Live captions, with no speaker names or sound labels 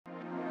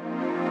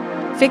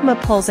Figma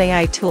pulls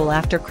AI tool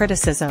after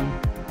criticism.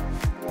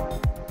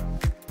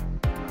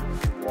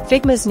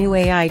 Figma's new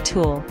AI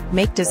tool,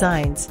 Make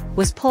Designs,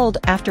 was pulled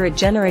after it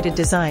generated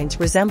designs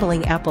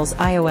resembling Apple's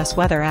iOS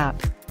weather app.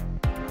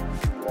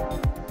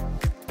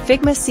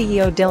 Figma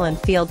CEO Dylan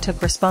Field took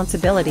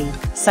responsibility,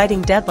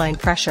 citing deadline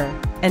pressure,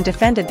 and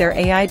defended their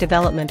AI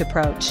development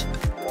approach.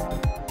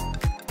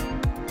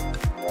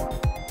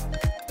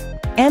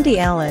 Andy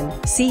Allen,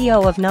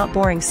 CEO of Not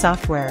Boring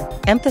Software,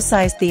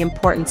 emphasized the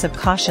importance of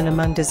caution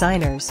among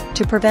designers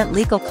to prevent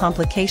legal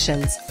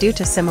complications due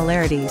to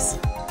similarities.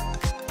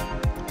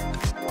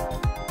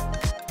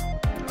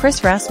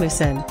 Chris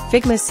Rasmussen,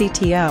 Figma's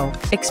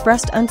CTO,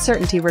 expressed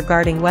uncertainty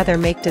regarding whether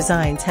Make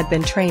Designs had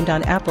been trained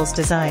on Apple's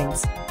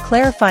designs,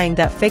 clarifying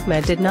that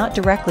Figma did not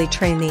directly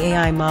train the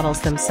AI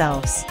models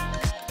themselves.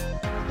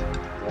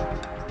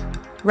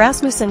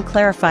 Rasmussen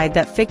clarified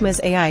that Figma's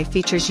AI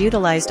features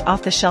utilized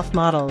off-the-shelf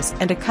models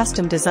and a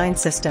custom design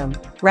system,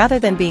 rather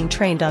than being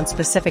trained on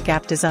specific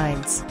app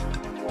designs.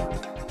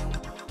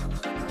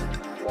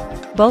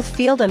 Both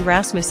Field and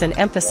Rasmussen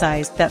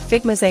emphasized that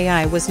Figma's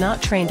AI was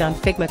not trained on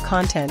Figma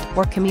content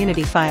or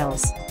community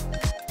files.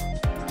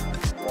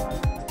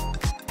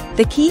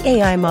 The key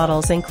AI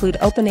models include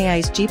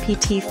OpenAI's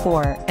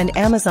GPT-4 and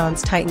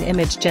Amazon's Titan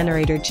image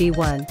generator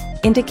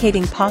G1,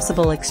 indicating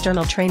possible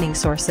external training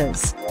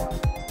sources.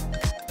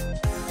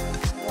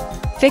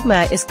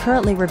 Figma is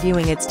currently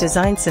reviewing its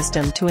design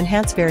system to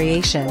enhance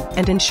variation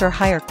and ensure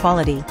higher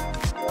quality.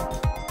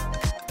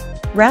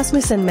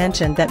 Rasmussen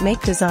mentioned that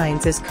Make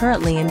Designs is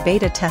currently in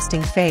beta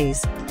testing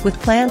phase,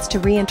 with plans to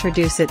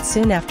reintroduce it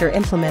soon after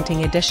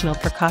implementing additional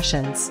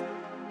precautions.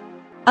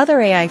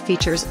 Other AI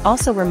features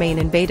also remain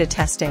in beta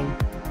testing.